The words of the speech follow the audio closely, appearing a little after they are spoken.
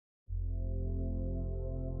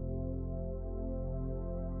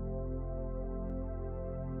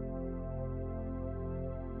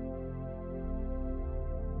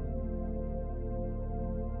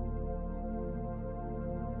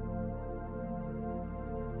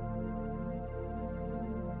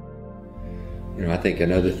I think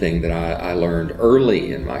another thing that I learned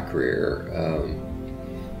early in my career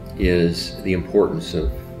is the importance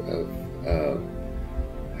of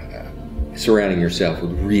surrounding yourself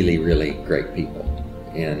with really, really great people.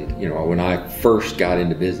 And when I first got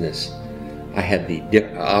into business, I had the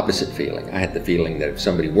opposite feeling. I had the feeling that if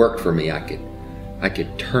somebody worked for me, I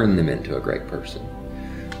could turn them into a great person.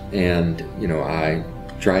 And I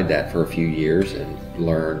tried that for a few years and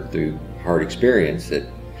learned through hard experience that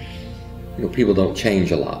people don't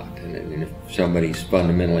change a lot. And if somebody's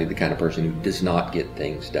fundamentally the kind of person who does not get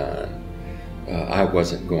things done, I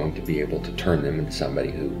wasn't going to be able to turn them into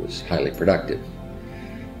somebody who was highly productive.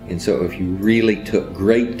 And so if you really took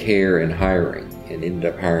great care in hiring and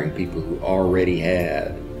ended up hiring people who already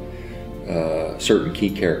had certain key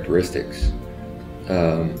characteristics,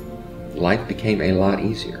 life became a lot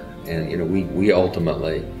easier. And we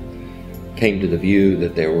ultimately came to the view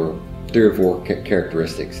that there were 3 or 4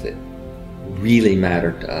 characteristics that really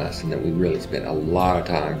mattered to us and that we really spent a lot of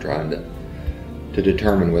time trying to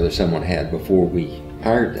determine whether someone had before we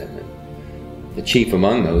hired them. And the chief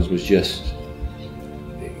among those was just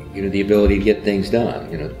the ability to get things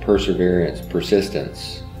done, perseverance,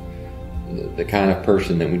 persistence, the kind of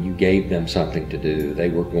person that when you gave them something to do, they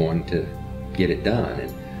were going to get it done.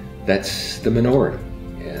 And that's the minority.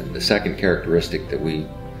 And the second characteristic that we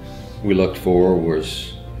looked for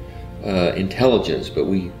was intelligence, but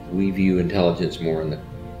we view intelligence more in the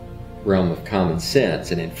realm of common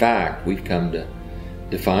sense. And in fact, we've come to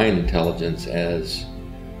define intelligence as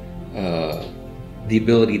the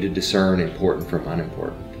ability to discern important from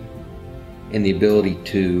unimportant, and the ability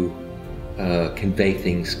to convey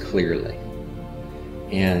things clearly.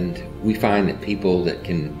 And we find that people that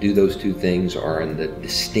can do those 2 things are in the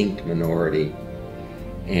distinct minority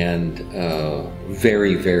and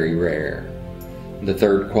very, very rare. The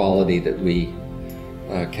third quality that we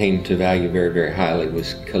came to value very, very highly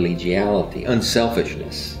was collegiality.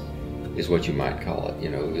 Unselfishness is what you might call it,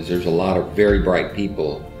 because there's a lot of very bright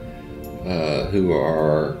people who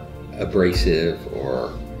are abrasive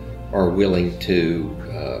or are willing to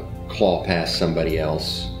claw past somebody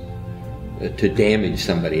else, to damage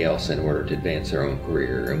somebody else in order to advance their own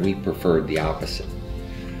career, and we preferred the opposite.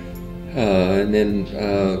 And then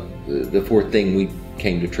the fourth thing we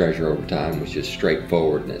came to treasure over time was just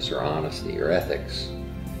straightforwardness or honesty or ethics.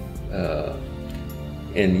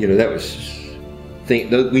 And that was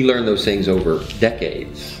we learned those things over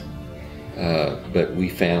decades, but we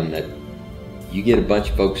found that you get a bunch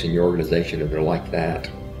of folks in your organization that are like that,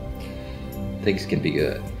 things can be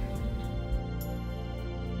good.